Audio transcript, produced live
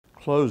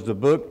close the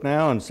book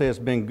now and say it's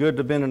been good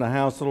to be in the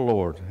house of the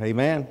Lord.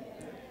 Amen.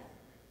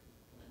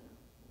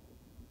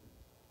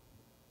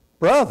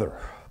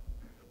 Brother,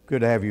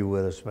 good to have you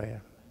with us,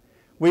 man.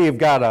 We have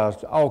got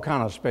all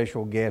kind of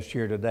special guests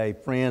here today,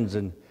 friends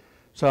and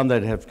some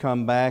that have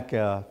come back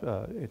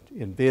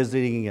in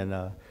visiting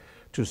and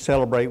to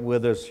celebrate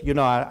with us. You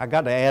know, I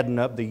got to adding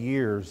up the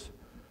years.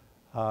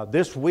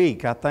 This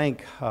week, I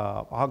think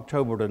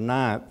October the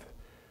 9th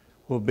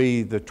will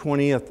be the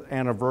 20th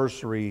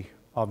anniversary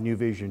of New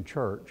Vision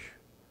Church.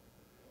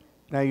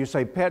 Now you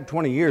say, Pat,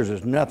 20 years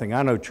is nothing.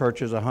 I know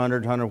church is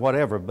 100,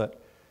 whatever,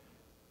 but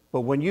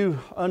when you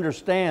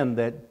understand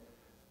that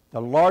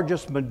the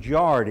largest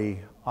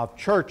majority of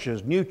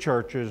churches, new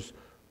churches,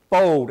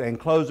 fold and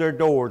close their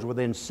doors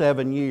within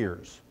 7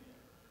 years.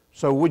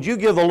 So would you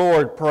give the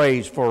Lord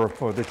praise for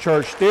the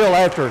church still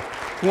after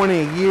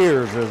 20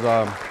 years is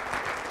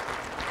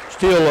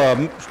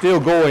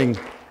still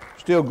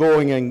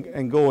going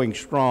and going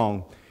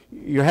strong.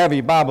 You have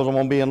your Bibles. I'm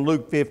going to be in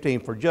Luke 15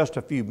 for just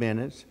a few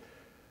minutes.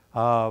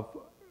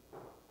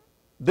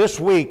 This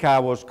week I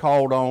was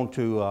called on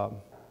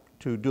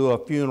to do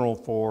a funeral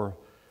for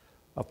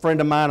a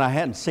friend of mine. I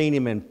hadn't seen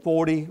him in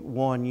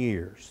 41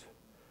 years.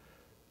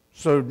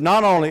 So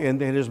not only, and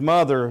his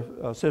mother,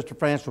 Sister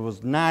Frances,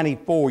 was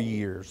 94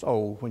 years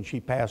old when she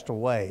passed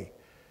away.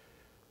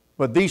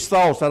 But these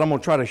thoughts that I'm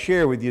going to try to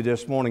share with you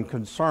this morning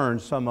concern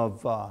some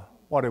of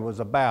what it was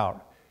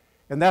about.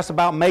 And that's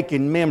about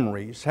making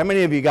memories. How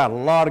many of you got a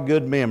lot of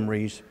good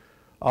memories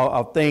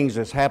of things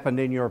that's happened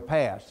in your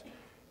past?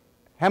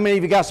 How many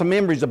of you got some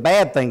memories of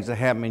bad things that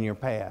happened in your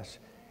past?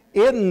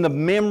 Isn't the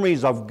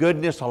memories of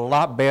goodness a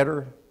lot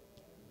better?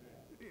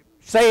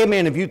 Say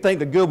amen if you think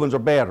the good ones are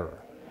better.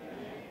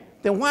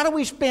 Then why do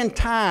we spend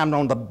time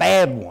on the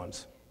bad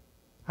ones?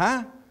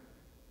 Huh?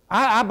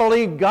 I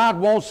believe God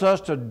wants us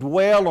to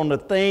dwell on the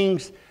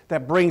things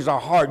that brings our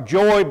heart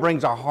joy,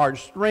 brings our heart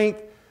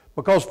strength,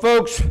 because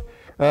folks,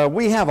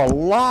 we have a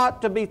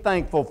lot to be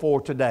thankful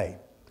for today.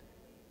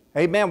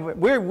 Amen.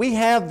 We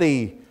have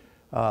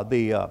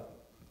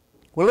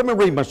well, let me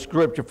read my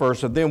scripture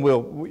first, and then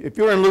if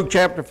you're in Luke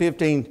chapter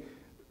 15,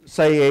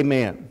 say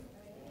amen.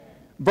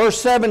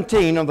 Verse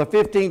 17 of the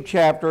 15th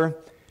chapter,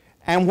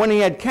 and when he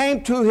had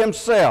came to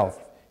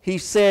himself, he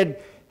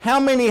said, how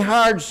many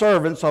hired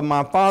servants of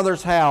my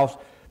father's house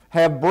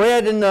have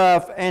bread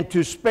enough and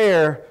to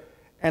spare,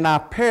 and I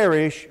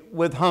perish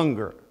with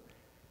hunger?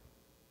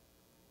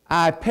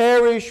 I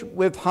perish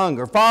with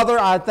hunger. Father,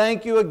 I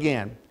thank you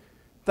again.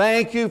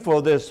 Thank you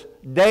for this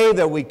day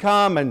that we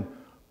come, and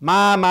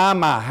my,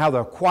 how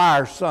the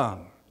choir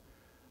sung.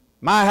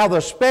 My, how the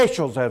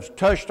specials have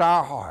touched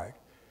our heart.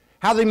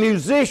 How the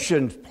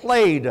musicians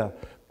played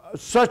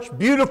such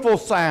beautiful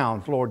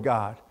sounds, Lord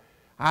God.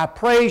 I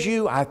praise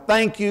you, I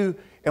thank you,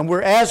 and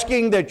we're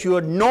asking that you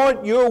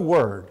anoint your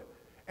word.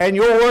 And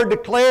your word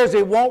declares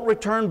it won't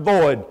return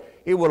void.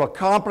 It will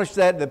accomplish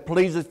that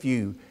pleaseth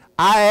you.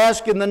 I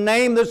ask in the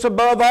name that's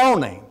above all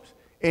names.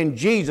 In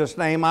Jesus'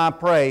 name I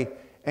pray.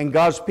 And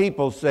God's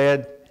people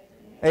said,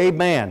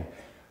 amen.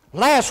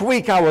 Last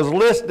week I was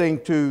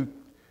listening to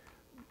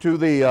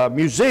the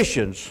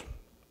musicians,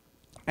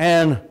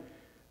 and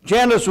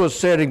Janice was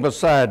sitting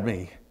beside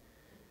me.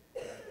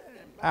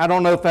 I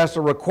don't know if that's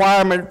a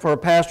requirement for a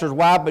pastor's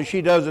wife, but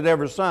she does it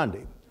every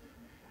Sunday.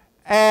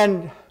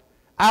 And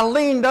I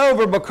leaned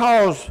over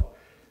because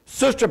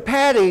Sister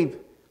Patty,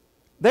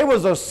 there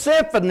was a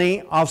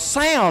symphony of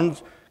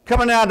sounds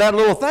coming out of that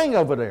little thing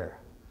over there.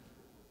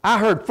 I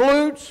heard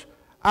flutes.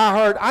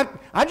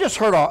 I just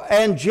heard an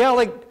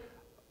angelic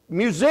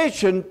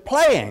musician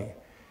playing.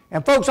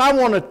 And folks, I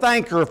want to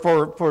thank her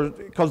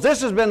because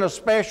this has been a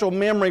special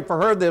memory for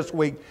her this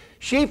week.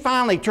 She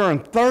finally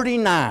turned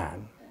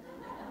 39.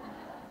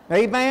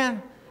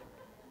 Amen?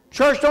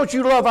 Church, don't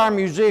you love our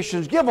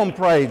musicians? Give them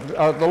praise,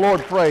 the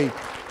Lord praise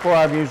for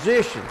our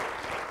musicians.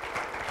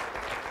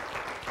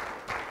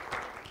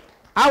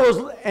 I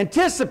was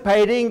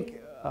anticipating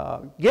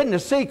getting to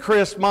see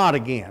Chris Mott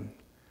again.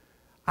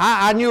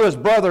 I knew his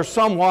brother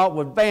somewhat,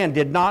 but Van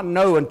did not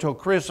know until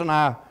Chris and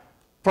I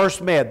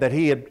first met that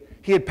he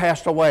had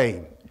passed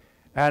away.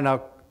 And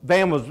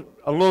Van was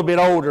a little bit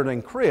older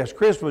than Chris.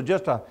 Chris was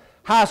just a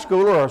high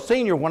schooler or a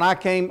senior when I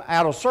came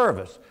out of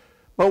service.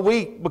 But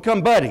we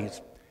become buddies.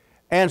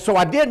 And so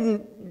I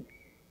didn't,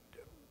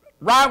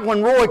 right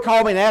when Roy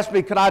called me and asked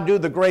me could I do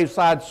the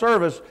graveside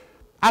service,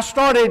 I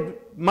started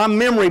my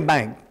memory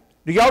bank.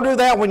 Do y'all do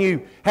that when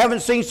you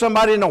haven't seen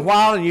somebody in a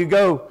while and you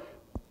go,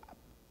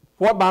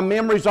 what my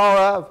memories are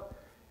of?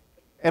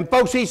 And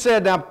folks, he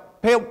said, now,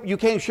 you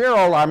can't share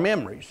all our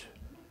memories.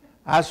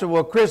 I said,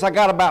 well, Chris, I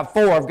got about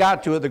 4 I've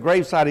got to at the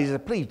graveside. He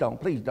said, please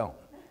don't, please don't.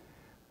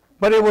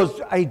 But it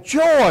was a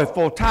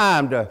joyful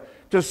time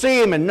to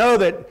see him and know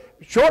that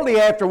shortly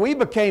after we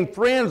became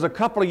friends, a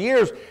couple of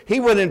years, he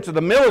went into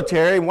the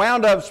military,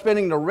 wound up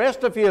spending the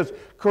rest of his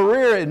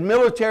career in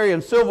military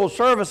and civil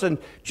service, and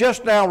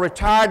just now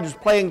retired and is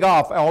playing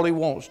golf all he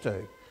wants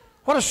to.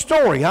 What a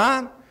story,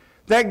 huh?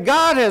 that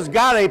God has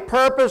got a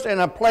purpose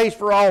and a place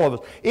for all of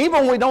us.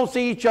 Even when we don't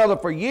see each other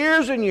for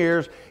years and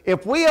years,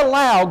 if we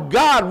allow,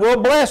 God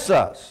will bless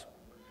us.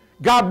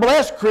 God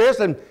bless Chris,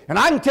 and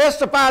I can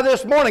testify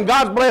this morning,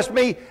 God's blessed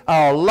me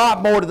a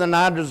lot more than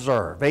I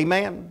deserve.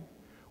 Amen?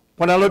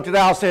 When I looked at it,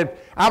 I said,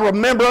 I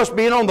remember us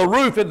being on the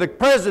roof at the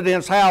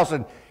president's house,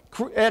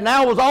 and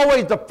I was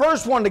always the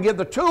first one to get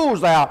the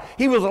tools out.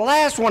 He was the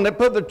last one that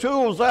put the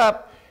tools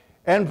up,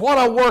 and what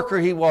a worker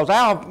he was.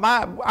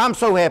 I'm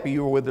so happy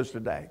you were with us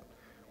today.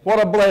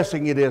 What a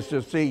blessing it is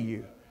to see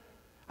you.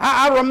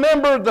 I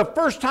remember the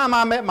first time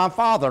I met my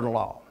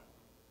father-in-law.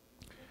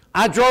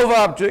 I drove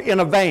up in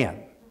a van.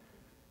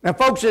 Now,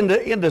 folks, in the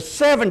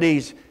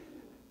 70s,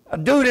 a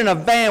dude in a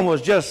van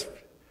was just,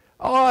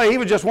 he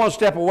was just one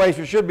step away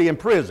from should be in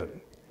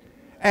prison.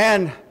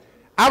 And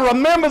I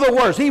remember the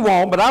words, he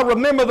won't, but I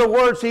remember the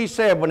words he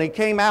said when he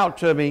came out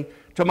to me,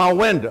 to my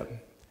window.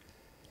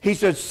 He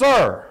said,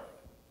 "Sir,"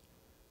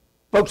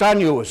 folks, I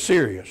knew it was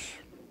serious.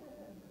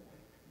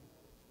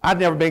 I'd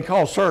never been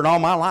called sir in all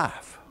my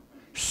life.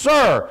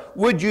 "Sir,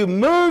 would you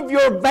move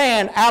your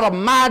van out of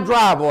my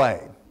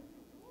driveway?"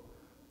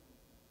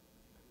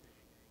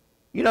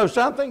 You know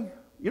something?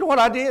 You know what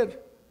I did?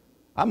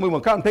 I moved my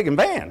cotton picking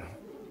van.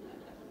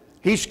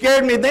 He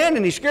scared me then,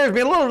 and he scares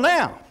me a little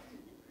now.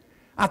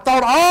 I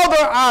thought all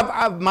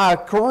of my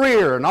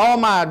career and all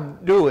my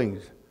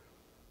doings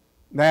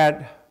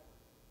that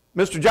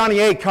Mr. Johnny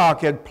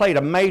Aycock had played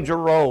a major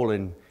role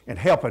in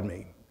helping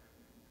me.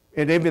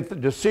 And even the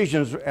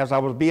decisions as I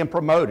was being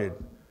promoted.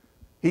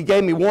 He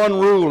gave me one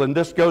rule, and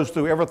this goes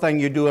through everything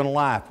you do in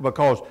life,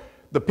 because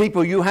the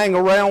people you hang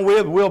around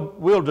with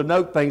will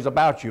denote things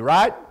about you,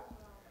 right?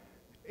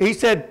 He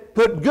said,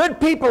 put good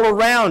people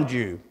around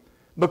you,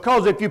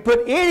 because if you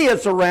put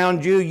idiots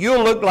around you,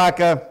 you'll look like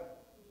a...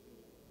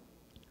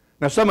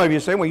 Now, some of you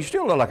say, well, you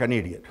still look like an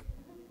idiot.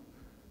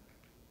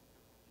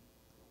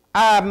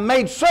 I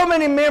made so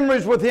many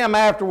memories with him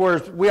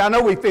afterwards. I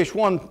know we fished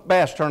one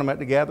bass tournament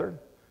together.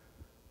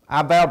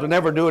 I vowed to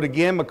never do it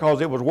again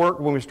because it was work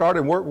when we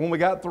started and work when we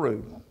got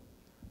through.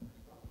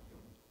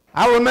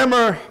 I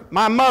remember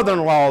my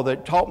mother-in-law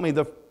that taught me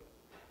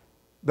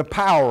the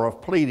power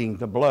of pleading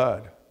the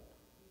blood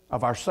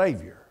of our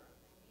Savior.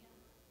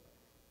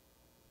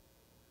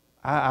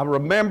 I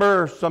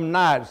remember some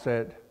nights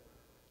that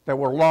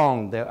were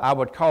long that I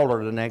would call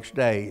her the next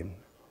day,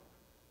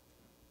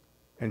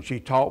 and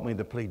she taught me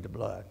to plead the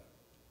blood.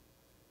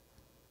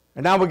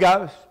 And now we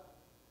got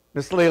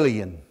Miss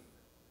Lillian.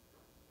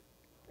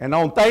 And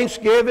on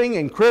Thanksgiving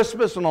and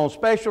Christmas and on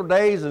special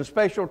days and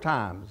special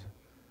times,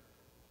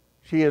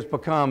 she has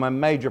become a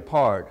major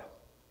part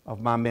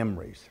of my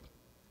memories.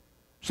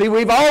 See,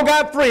 we've all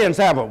got friends,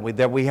 haven't we,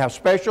 that we have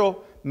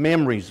special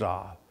memories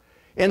of.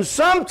 And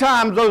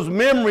sometimes those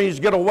memories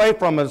get away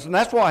from us, and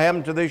that's what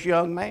happened to this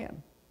young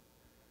man.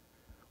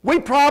 We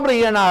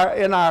probably in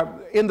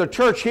the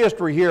church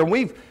history here, and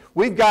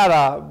we've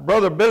got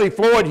Brother Billy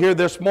Floyd here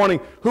this morning,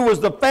 who was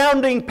the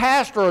founding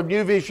pastor of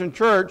New Vision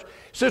Church.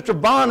 Sister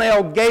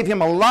Bonnell gave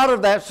him a lot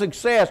of that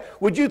success.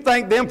 Would you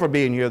thank them for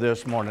being here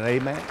this morning?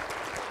 Amen.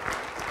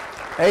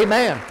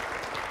 Amen.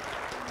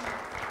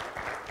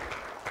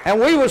 And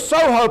we were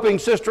so hoping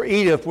Sister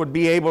Edith would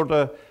be able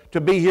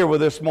to be here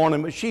with us this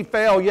morning, but she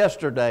fell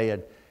yesterday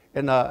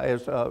and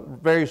is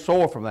very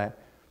sore from that.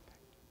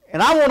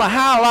 And I want to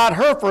highlight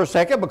her for a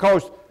second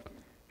because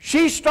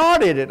she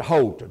started at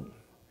Holton.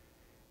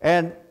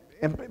 And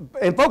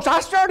folks,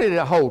 I started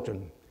at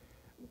Holton.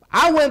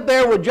 I went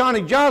there with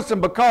Johnny Johnson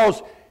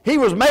because he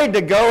was made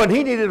to go and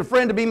he needed a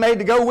friend to be made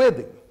to go with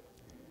him.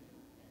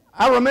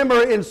 I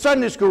remember in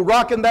Sunday school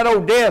rocking that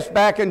old desk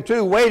back in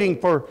 2 waiting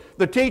for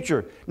the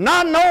teacher,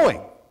 not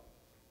knowing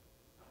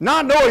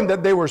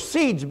that there were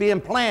seeds being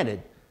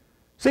planted.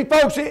 See,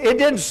 folks, it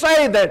didn't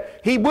say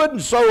that he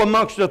wouldn't sow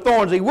amongst the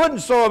thorns. He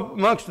wouldn't sow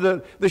amongst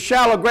the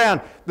shallow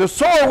ground. The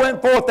soil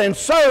went forth and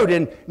sowed,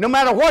 and no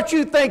matter what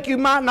you think you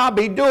might not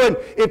be doing,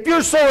 if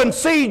you're sowing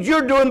seeds,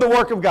 you're doing the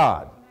work of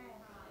God.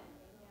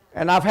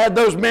 And I've had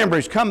those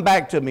memories come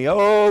back to me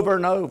over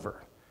and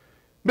over.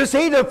 Miss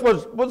Edith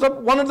was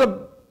one of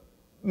the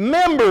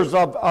members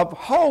of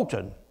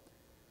Holton.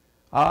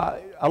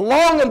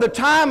 Along in the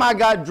time I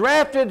got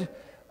drafted,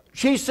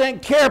 she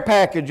sent care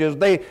packages.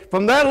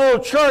 From that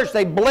little church,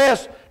 they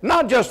blessed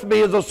not just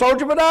me as a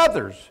soldier, but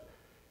others.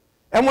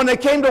 And when they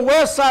came to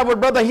Westside with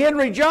Brother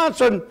Henry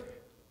Johnson,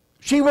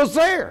 she was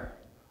there.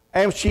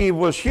 And she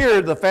was here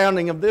at the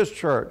founding of this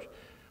church.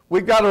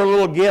 We got her a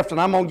little gift,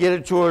 and I'm going to get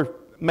it to her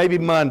maybe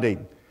Monday.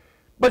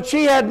 But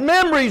she had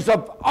memories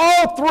of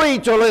all three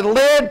till it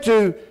led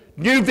to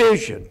New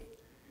Vision.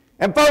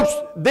 And folks,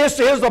 this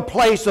is a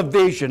place of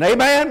vision.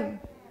 Amen?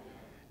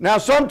 Now,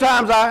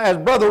 sometimes, as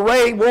Brother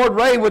Ward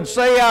Ray would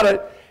say out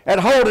at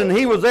Holton,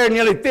 he was there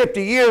nearly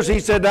 50 years, he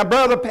said, now,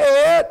 Brother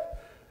Pet,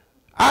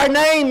 our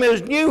name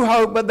is New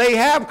Hope, but they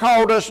have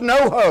called us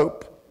No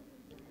Hope.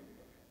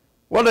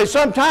 Well,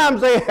 sometimes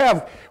they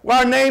have,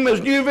 our name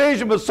is New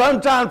Vision, but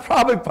sometimes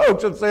probably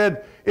folks have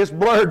said it's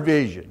blurred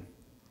vision.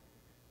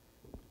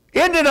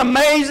 Isn't it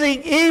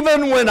amazing,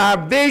 even when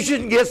our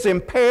vision gets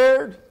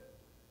impaired,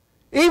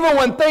 Even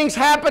when things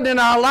happen in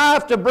our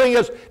life to bring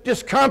us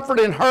discomfort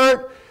and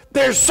hurt,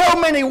 there's so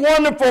many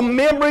wonderful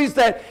memories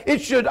that it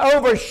should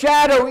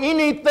overshadow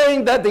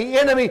anything that the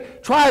enemy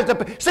tries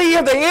to... See,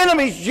 if the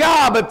enemy's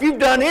job, if you've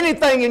done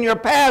anything in your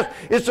past,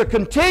 is to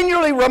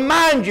continually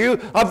remind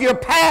you of your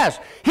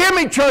past. Hear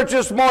me, church,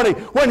 this morning.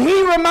 When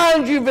he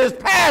reminds you of his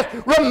past,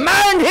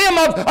 remind him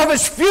of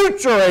his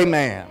future.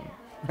 Amen.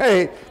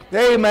 Hey,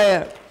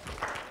 amen.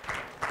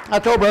 I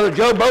told Brother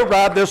Joe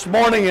Boatwright this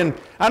morning, and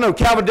I know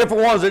Calvin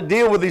different ones that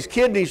deal with these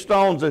kidney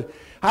stones.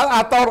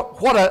 I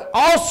thought what an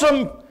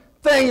awesome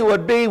thing it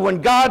would be when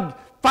God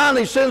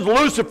finally sends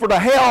Lucifer to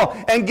hell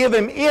and give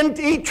him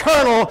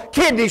eternal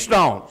kidney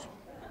stones.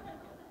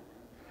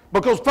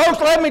 Because, folks,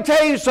 let me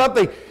tell you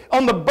something.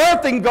 On the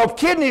birthing of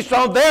kidney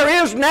stones,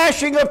 there is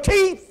gnashing of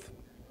teeth.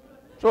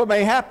 So it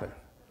may happen.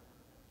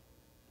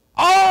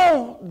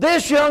 All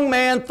this young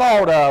man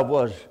thought of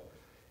was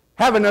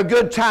having a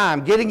good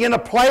time, getting in a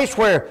place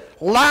where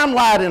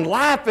limelight and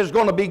life is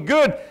going to be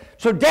good.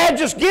 So, Dad,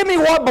 just give me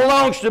what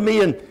belongs to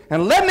me and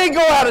let me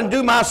go out and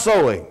do my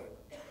sowing.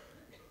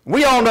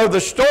 We all know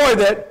the story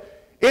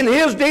that in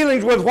his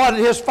dealings with what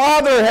his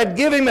father had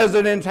given him as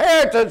an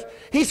inheritance,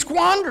 he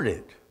squandered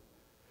it.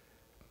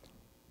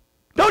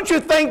 Don't you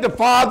think the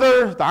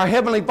Father, our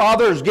Heavenly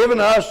Father, has given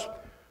us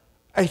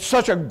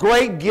such a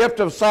great gift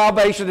of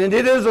salvation, and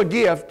it is a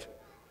gift.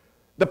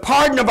 The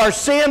pardon of our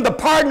sin, the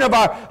pardon of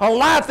our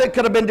life that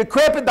could have been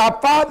decrepit,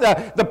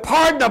 the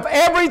pardon of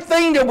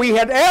everything that we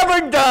had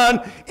ever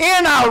done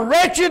in our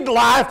wretched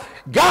life.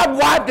 God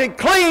wiped it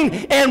clean.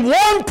 In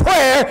one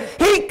prayer,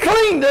 he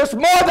cleaned us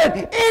more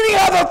than any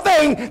other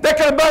thing that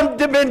could have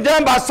been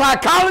done by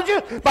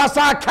psychologists, by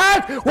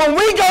psychiatrists. When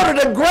we go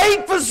to the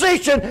great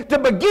physician to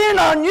begin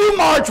our new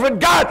march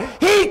with God,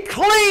 he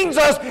cleans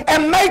us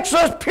and makes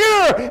us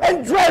pure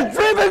and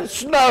driven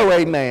snow.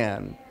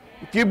 Amen.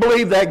 If you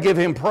believe that, give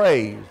him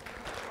praise.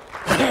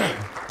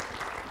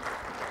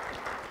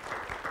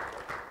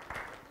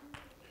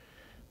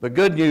 The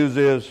good news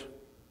is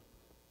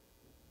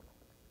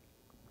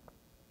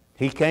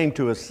he came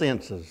to his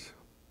senses.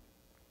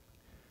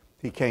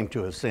 He came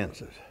to his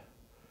senses.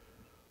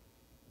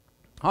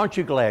 Aren't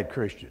you glad,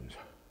 Christians,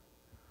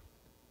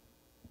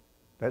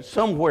 that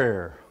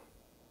somewhere,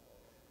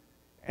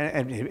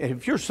 and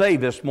if you're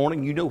saved this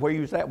morning, you know where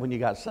you was at when you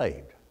got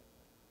saved.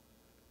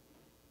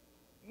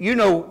 You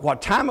know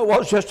what time it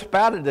was, just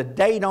about it, the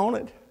date on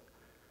it,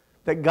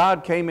 that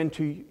God came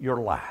into your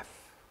life.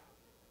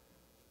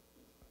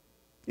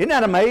 Isn't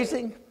that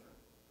amazing?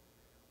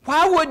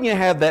 Why wouldn't you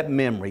have that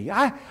memory?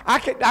 I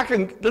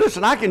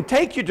can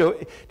take you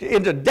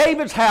into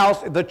David's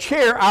house, the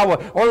chair,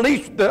 or at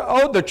least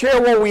the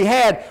chair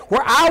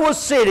where I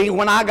was sitting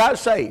when I got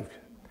saved.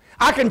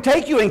 I can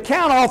take you and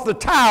count off the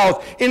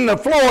tiles in the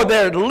floor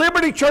there at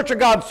Liberty Church of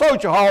God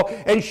Social Hall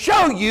and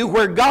show you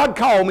where God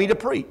called me to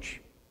preach.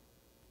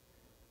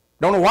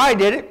 Don't know why he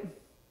did it,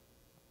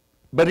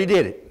 but he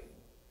did it.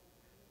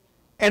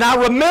 And I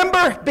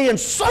remember being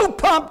so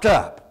pumped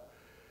up.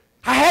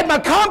 I had my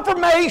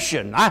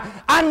confirmation.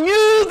 I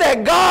knew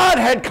that God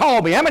had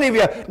called me. How many of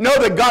you know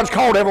that God's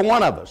called every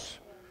one of us?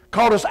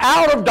 Called us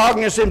out of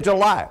darkness into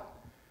light.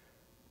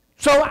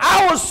 So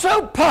I was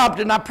so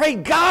pumped, and I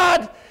prayed,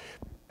 God,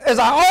 as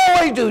I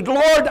always do,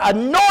 Lord,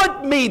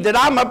 anoint me that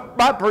I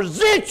might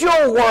present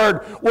your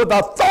word with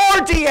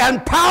authority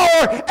and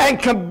power and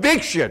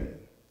conviction.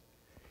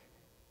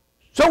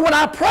 So when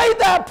I prayed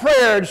that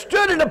prayer and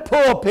stood in the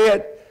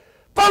pulpit,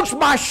 folks,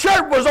 my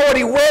shirt was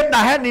already wet and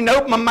I hadn't even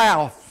opened my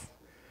mouth.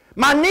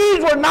 My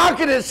knees were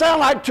knocking, it sounded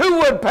like two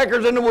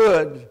woodpeckers in the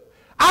woods.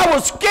 I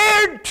was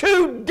scared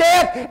to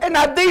death, and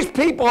now these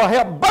people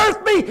helped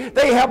birth me,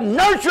 they helped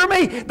nurture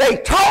me, they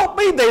taught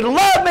me, they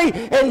loved me,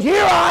 and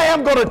here I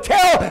am going to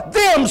tell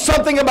them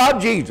something about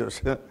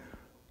Jesus.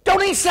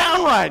 Don't even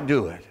sound right,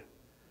 do it?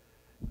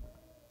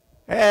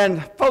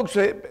 And folks,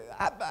 I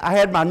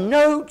had my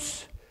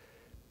notes.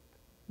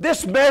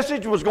 This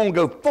message was going to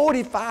go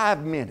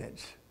 45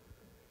 minutes.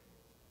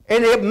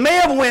 And it may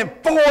have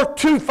went 4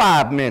 to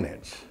 5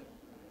 minutes.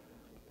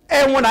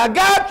 And when I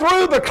got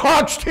through, the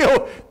clock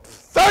still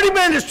 30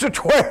 minutes to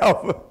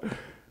 12.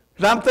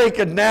 And I'm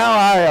thinking, now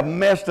I have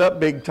messed up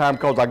big time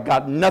because I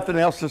got nothing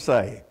else to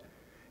say.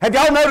 Have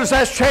y'all noticed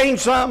that's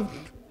changed some?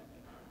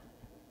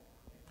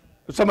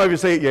 Some of you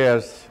say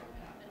yes.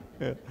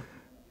 Yeah.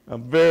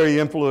 I'm very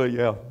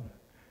influential,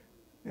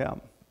 yeah.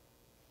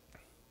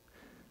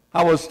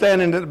 I was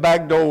standing at the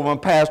back door with my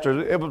pastor.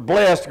 It was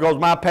blessed because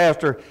my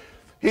pastor,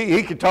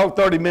 he could talk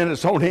 30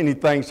 minutes on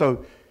anything.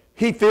 So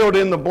he filled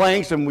in the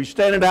blanks, and we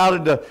standing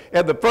out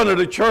at the front of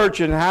the church,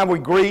 and how we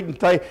greet and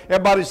thank.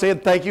 Everybody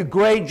said, thank you,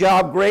 great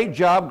job, great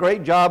job,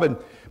 great job. And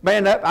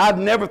man, I'd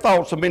never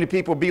thought so many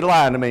people would be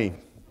lying to me.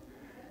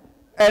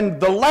 And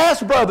the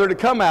last brother to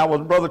come out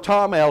was Brother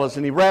Tom Ellis,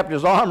 and he wrapped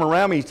his arm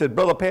around me. He said,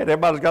 Brother Pat,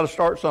 everybody's got to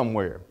start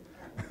somewhere.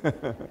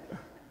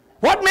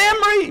 What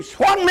memories,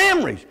 what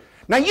memories.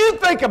 Now you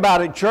think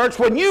about it, church,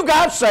 when you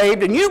got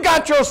saved and you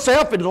got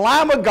yourself in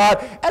line with God,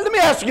 and let me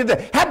ask you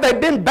this, have there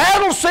been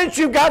battles since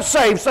you got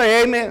saved?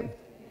 Say amen.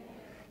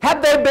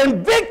 Have there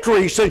been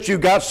victories since you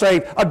got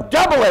saved? A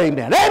double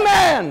amen.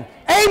 Amen.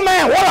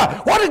 Amen.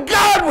 What a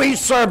God we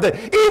serve, that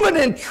even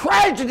in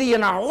tragedy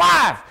in our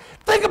life,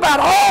 think about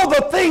all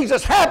the things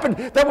that's happened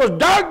that was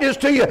darkness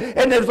to you,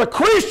 and there's a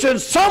Christian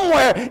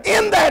somewhere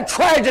in that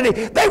tragedy.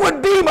 They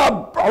would beam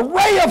a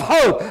ray of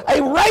hope, a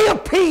ray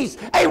of peace,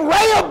 a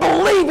ray of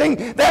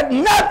believing that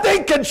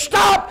nothing can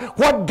stop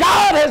what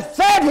God has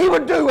said he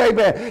would do.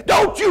 Amen.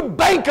 Don't you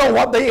bank on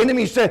what the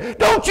enemy said.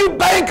 Don't you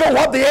bank on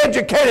what the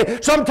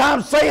educated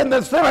sometimes say in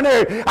the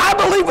seminary. I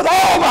believe with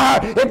all my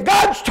heart, if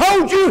God's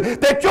told you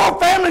that your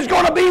family's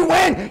going to be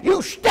when,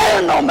 you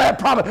stand on that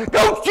promise.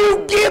 Don't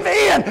you give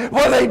in.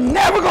 Well, they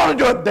never going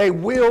to do it. They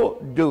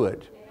will do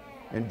it.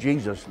 In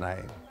Jesus'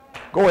 name.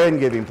 Go ahead and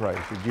give him praise.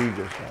 In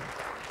Jesus'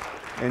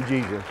 name. In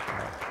Jesus'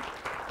 name.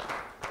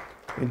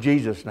 In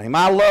Jesus' name.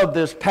 I love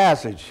this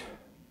passage.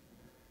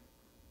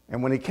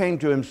 And when he came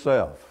to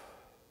himself.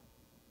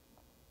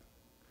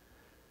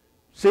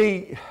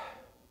 See,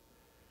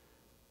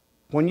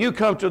 when you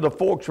come to the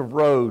forks of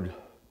road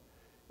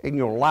in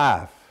your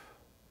life,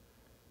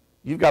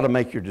 you've got to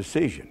make your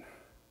decision.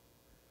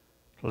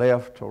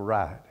 Left or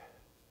right.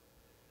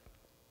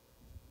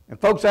 And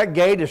folks, that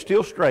gate is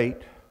still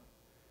straight,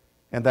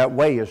 and that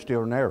way is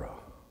still narrow.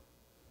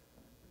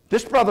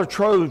 This brother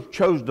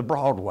chose the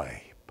broad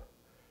way.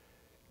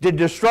 Did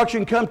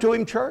destruction come to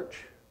him, church?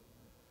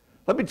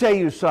 Let me tell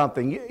you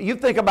something. You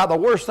think about the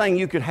worst thing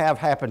you could have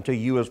happen to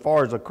you as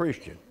far as a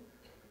Christian.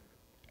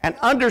 And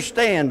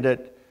understand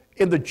that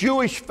in the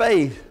Jewish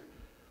faith,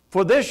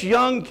 for this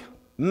young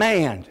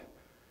man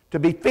to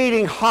be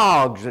feeding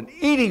hogs and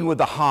eating with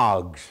the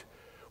hogs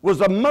was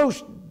the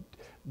most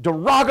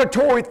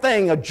derogatory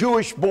thing a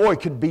Jewish boy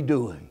could be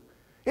doing.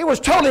 It was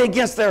totally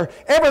against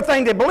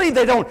everything they believed.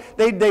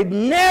 They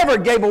never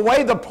gave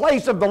away the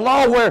place of the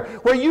law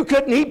where you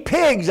couldn't eat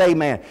pigs,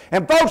 amen.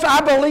 And folks,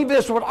 I believe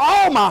this with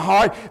all my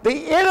heart.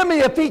 The enemy,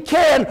 if he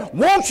can,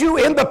 wants you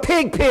in the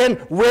pig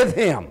pen with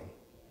him.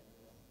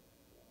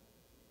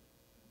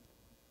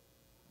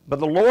 But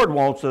the Lord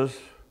wants us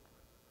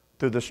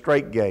through the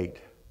straight gate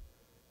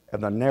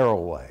and the narrow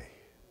way.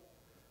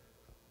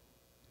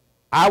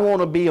 I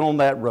want to be on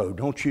that road,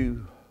 don't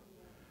you?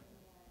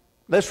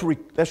 Let's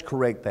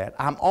correct that.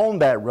 I'm on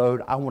that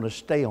road. I want to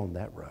stay on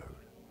that road.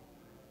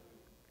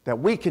 That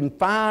we can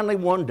finally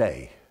one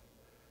day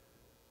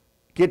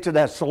get to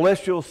that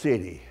celestial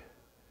city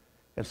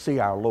and see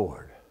our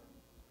Lord.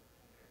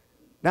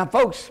 Now,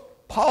 folks,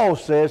 Paul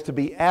says to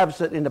be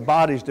absent in the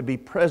body is to be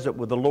present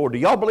with the Lord. Do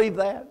y'all believe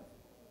that?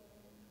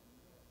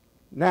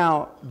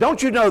 Now,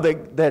 don't you know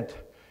that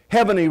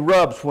heaven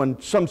erupts when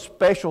some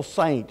special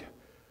saint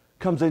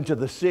comes into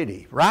the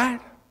city, right?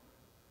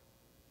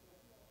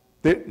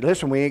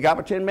 Listen, we ain't got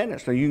but 10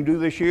 minutes. So you can do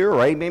this year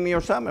or amen me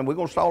or something, and we're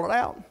going to stall it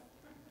out.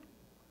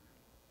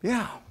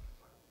 Yeah.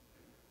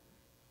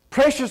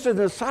 Precious in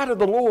the sight of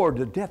the Lord,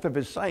 the death of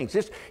his saints.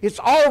 It's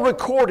all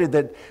recorded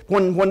that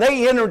when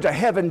they enter into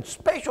heaven,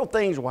 special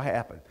things will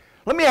happen.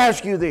 Let me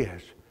ask you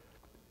this.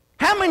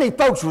 How many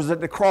folks was at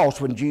the cross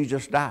when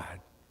Jesus died?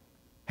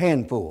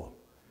 Handful.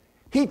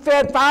 He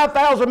fed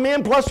 5,000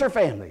 men plus their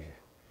families.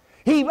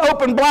 He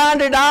opened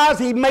blinded eyes.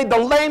 He made the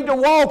lame to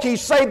walk. He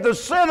saved the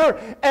sinner.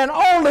 And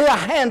only a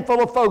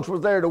handful of folks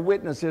was there to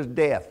witness his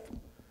death.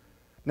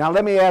 Now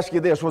let me ask you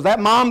this. Was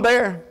that mom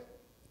there?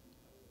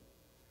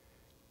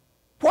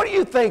 What do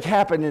you think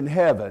happened in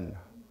heaven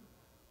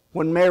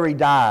when Mary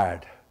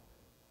died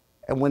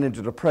and went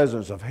into the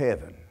presence of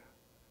heaven?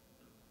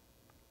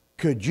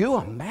 Could you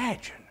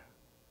imagine?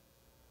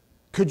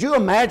 Could you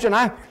imagine?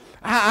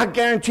 I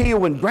guarantee you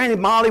when Granny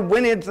Molly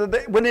went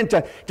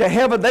into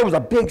heaven, there was a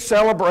big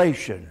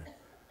celebration.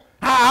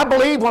 I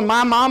believe when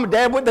my mom and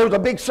dad went, there was a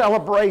big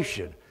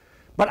celebration.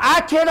 But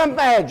I can't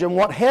imagine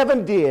what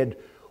heaven did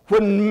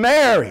when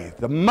Mary,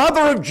 the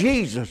mother of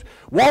Jesus,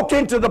 walked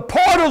into the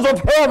portals of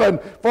heaven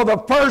for the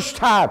first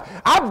time.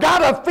 I've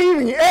got a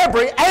feeling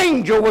every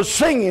angel was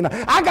singing.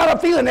 I got a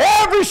feeling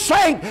every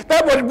saint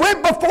that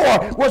went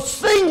before was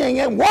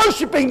singing and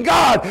worshiping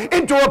God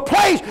into a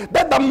place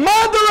that the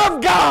mother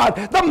of God,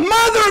 the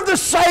mother of the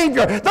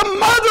Savior, the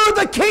mother of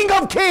the King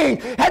of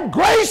Kings had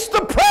graced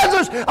the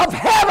presence of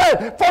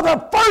heaven for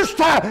the first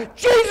time.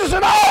 Jesus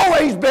had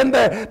always been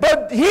there,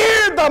 but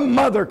here the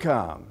mother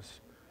comes.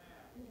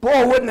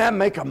 Boy, wouldn't that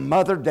make a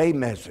Mother Day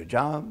message,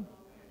 huh?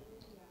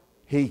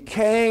 He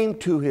came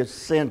to his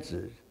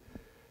senses.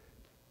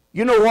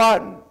 You know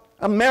what?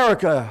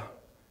 America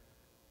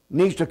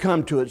needs to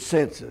come to its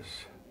senses.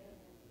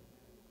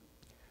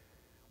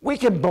 We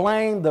can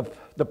blame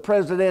the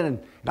president,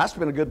 and I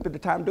spent a good bit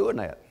of time doing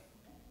that.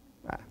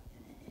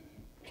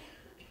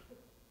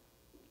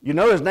 You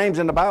know his name's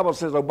in the Bible, it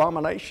says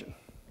abomination.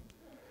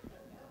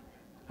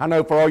 I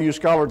know for all you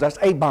scholars, that's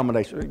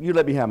abomination. You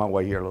let me have my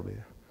way here a little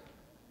bit.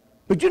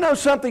 But you know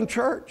something,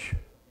 church?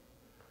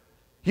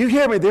 You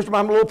hear me, this is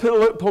my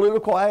little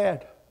political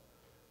ad.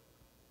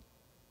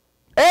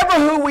 Ever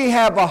who we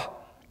have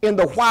in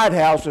the White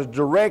House is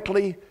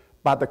directly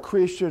by the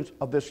Christians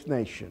of this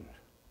nation.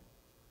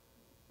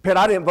 Pet,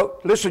 I didn't vote.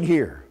 Listen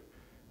here.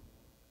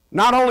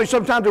 Not only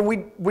sometimes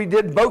we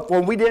didn't vote for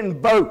them, we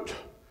didn't vote.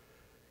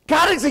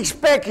 God is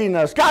expecting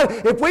us. God,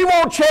 if we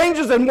want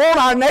changes and want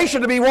our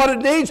nation to be what it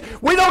needs,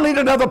 we don't need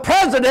another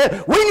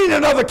president. We need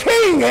another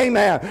king,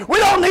 amen. We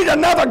don't need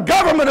another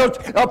government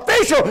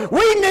official.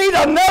 We need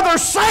another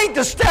saint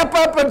to step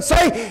up and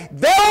say,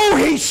 though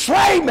he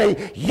slay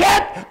me,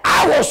 yet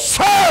I will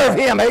serve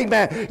him,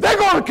 amen. There's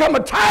going to come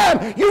a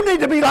time you need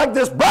to be like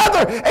this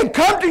brother and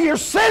come to your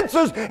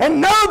senses and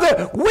know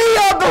that we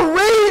are the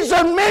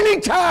reason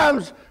many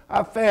times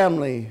our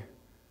family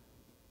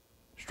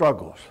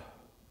struggles.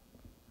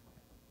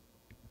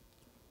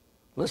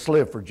 Let's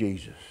live for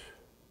Jesus.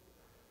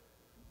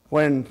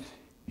 When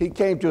he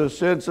came to his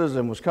senses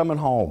and was coming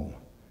home,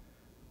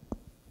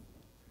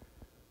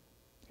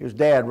 his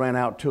dad ran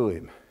out to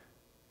him.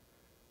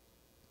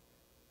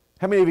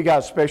 How many of you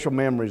got special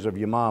memories of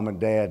your mom and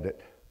dad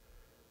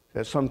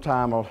that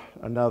sometime or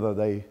another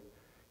they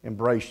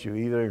embraced you,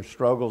 either in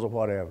struggles or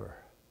whatever?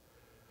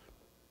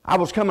 I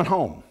was coming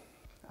home.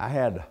 I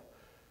had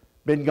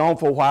been gone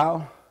for a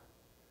while,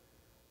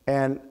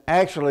 and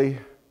actually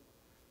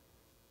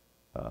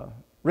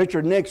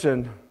Richard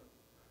Nixon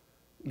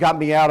got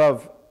me out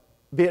of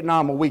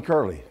Vietnam a week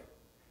early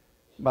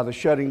by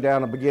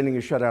the beginning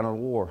of shutdown of the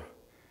war.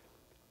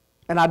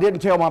 And I didn't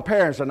tell my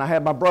parents, and I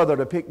had my brother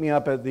to pick me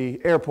up at the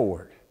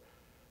airport.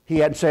 He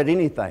hadn't said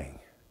anything.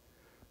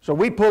 So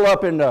we pull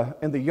up in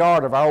the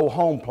yard of our old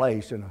home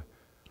place in a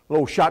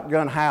little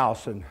shotgun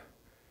house, and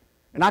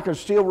I can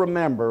still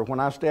remember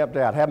when I stepped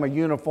out, had my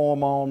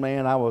uniform on,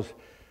 man,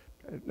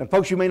 and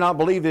folks, you may not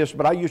believe this,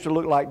 but I used to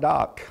look like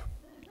Doc.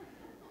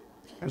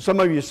 And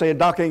some of you saying,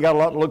 Doc ain't got a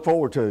lot to look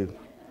forward to.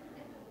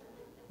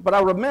 But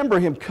I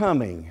remember him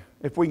coming,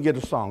 if we can get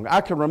a song.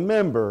 I can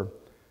remember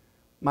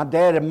my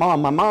dad and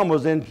mom. My mom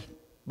was in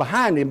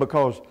behind him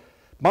because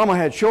Mama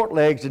had short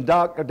legs and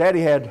Daddy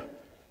had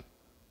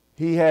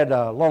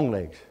long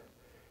legs.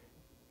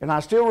 And I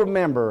still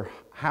remember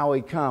how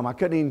he come. I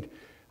couldn't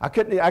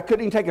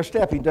even take a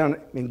step. He done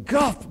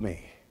engulfed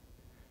me.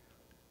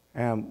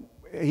 And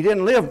he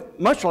didn't live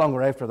much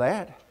longer after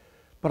that.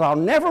 But I'll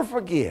never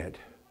forget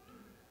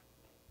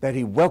that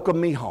he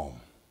welcomed me home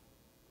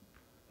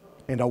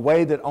in a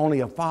way that only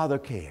a father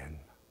can.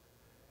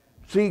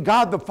 See,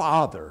 God the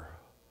Father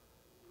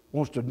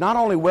wants to not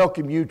only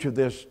welcome you to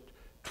this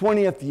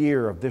 20th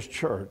year of this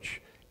church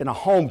in a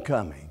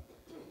homecoming,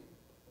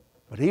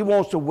 but he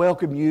wants to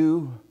welcome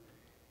you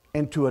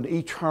into an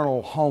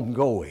eternal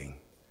homegoing.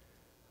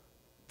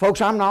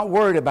 Folks, I'm not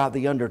worried about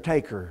the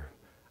undertaker.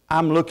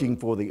 I'm looking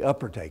for the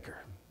uppertaker.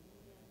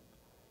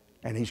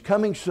 And he's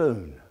coming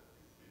soon.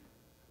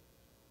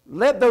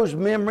 Let those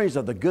memories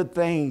of the good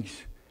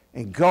things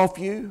engulf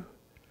you.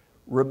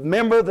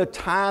 Remember the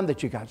time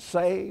that you got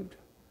saved.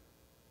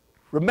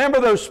 Remember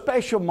those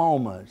special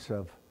moments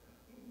of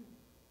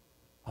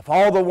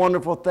all the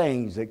wonderful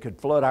things that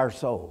could flood our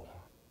soul.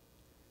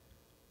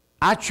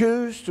 I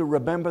choose to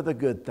remember the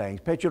good things.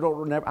 Bet you don't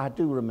remember. I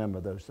do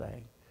remember those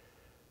things.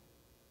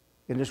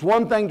 And it's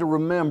one thing to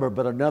remember,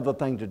 but another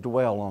thing to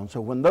dwell on. So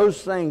when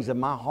those things in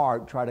my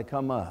heart try to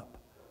come up,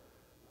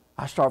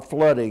 I start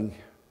flooding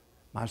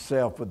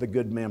myself with the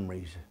good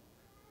memories.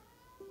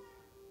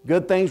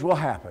 Good things will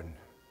happen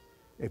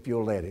if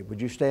you'll let it.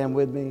 Would you stand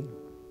with me?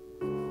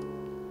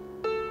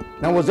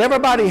 Now, was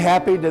everybody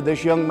happy that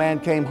this young man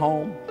came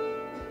home?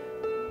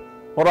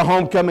 What a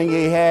homecoming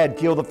he had.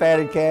 Killed the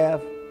fatted calf,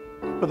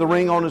 put the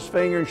ring on his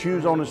finger and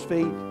shoes on his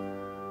feet.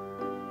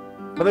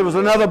 But there was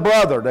another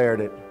brother there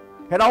that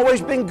had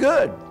always been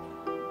good,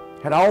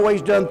 had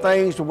always done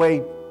things the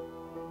way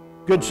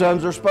good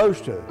sons are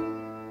supposed to.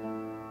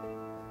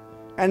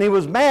 And he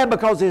was mad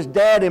because his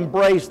dad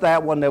embraced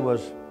that one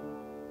that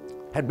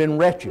had been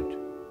wretched.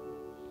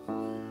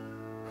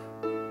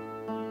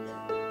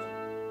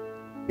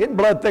 Isn't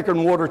blood thicker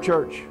than water,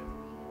 church?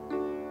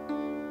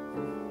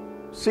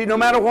 See, no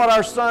matter what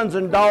our sons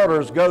and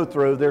daughters go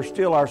through, they're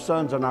still our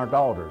sons and our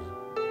daughters.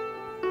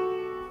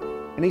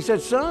 And he said,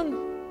 son,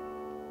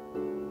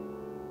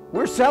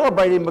 we're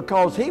celebrating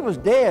because he was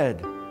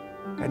dead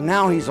and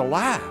now he's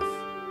alive.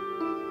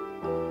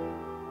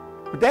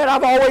 But Dad,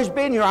 I've always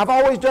been here. I've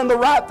always done the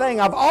right thing.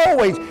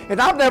 And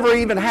I've never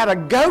even had a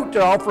goat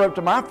to offer up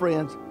to my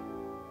friends.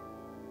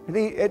 And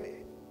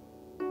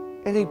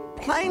he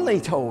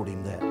plainly told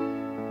him that.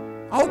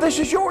 Oh, this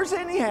is yours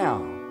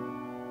anyhow.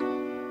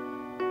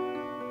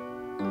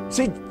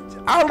 See,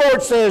 our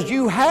Lord says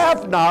you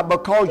have not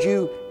because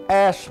you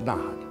ask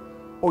not,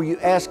 or you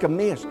ask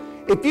amiss.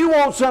 If you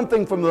want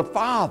something from the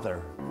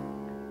Father,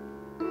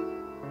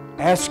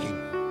 ask Him.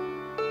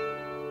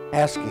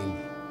 Ask Him.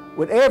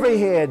 With every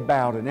head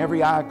bowed and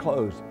every eye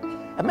closed.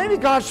 And maybe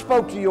God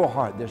spoke to your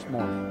heart this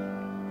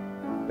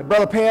morning. But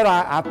Brother Pat,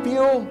 I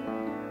feel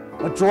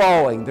a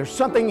drawing. There's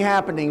something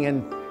happening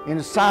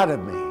inside of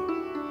me.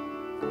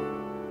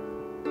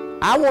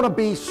 I want to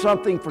be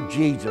something for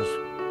Jesus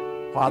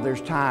while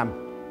there's time.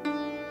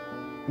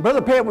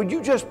 Brother Pat, would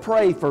you just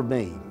pray for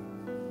me?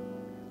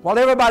 While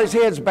everybody's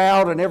head's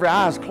bowed and every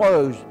eye's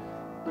closed,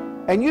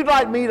 and you'd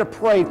like me to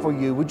pray for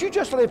you, would you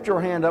just lift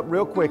your hand up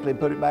real quickly and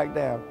put it back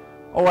down?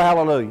 Oh,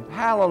 hallelujah.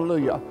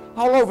 Hallelujah.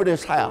 All over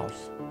this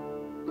house.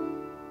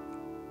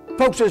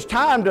 Folks, it's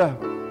time to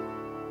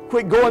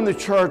quit going to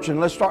church and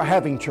let's start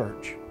having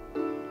church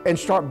and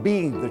start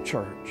being the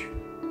church.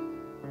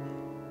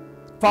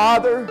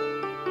 Father,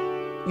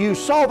 you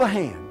saw the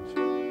hands.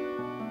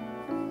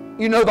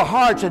 You know the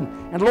hearts.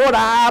 And Lord,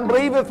 I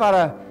believe if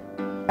I'd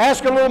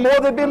asked a little more,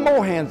 there'd been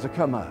more hands to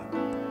come up.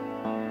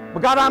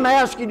 But God, I'm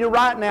asking you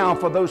right now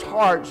for those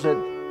hearts that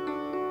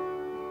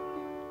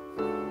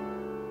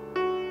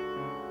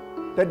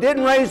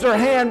didn't raise their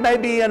hand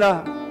maybe in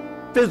a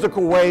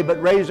physical way,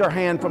 but raised their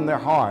hand from their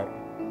heart.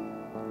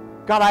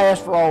 God, I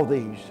ask for all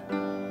these.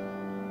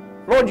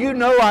 Lord, you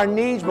know our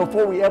needs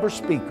before we ever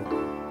speak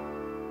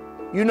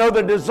them. You know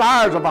the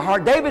desires of our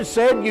heart. David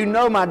said, you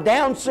know my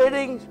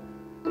downsittings,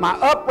 my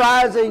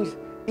uprisings,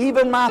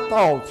 even my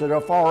thoughts that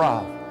are far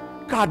off.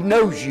 God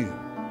knows you.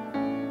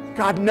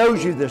 God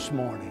knows you this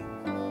morning.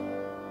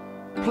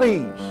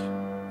 Please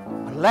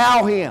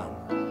allow Him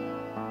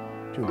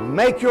to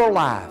make your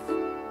life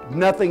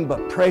nothing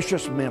but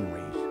precious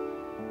memories.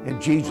 In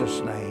Jesus'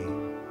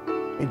 name.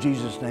 In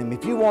Jesus' name.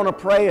 If you want to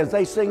pray as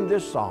they sing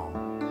this song,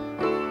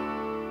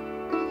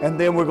 and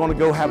then we're going to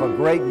go have a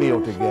great meal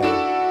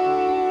together.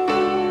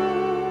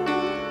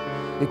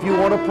 If you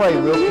want to pray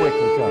real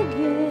quickly,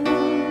 come.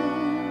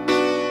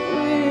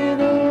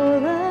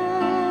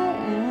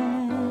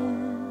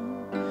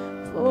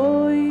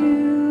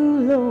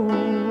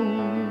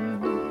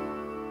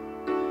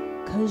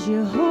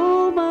 You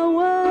hold my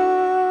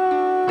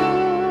world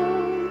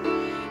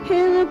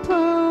in the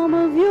palm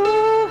of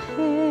your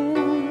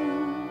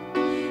hand,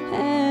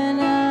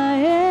 and I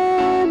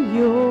am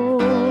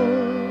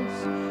yours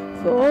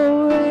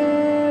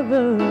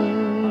forever.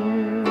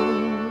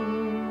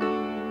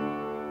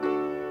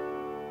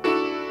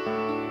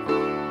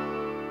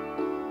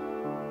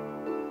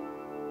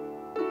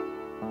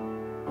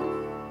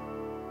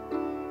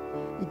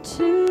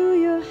 To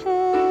your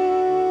hand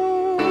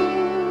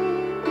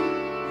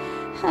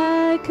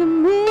I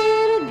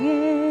commit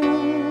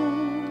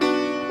again,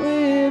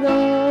 with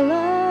all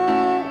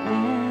I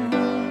am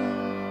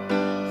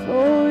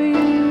for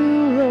you,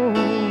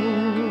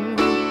 Lord,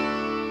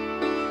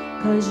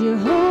 'cause you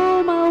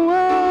hold my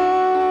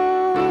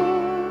world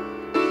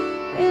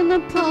in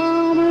the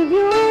palm of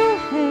your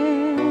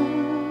hand,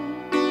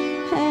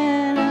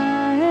 and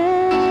I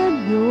am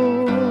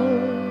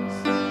yours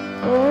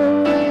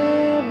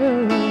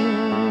forever.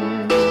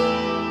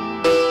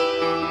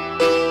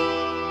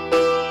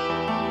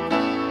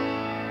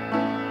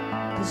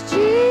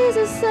 Jesus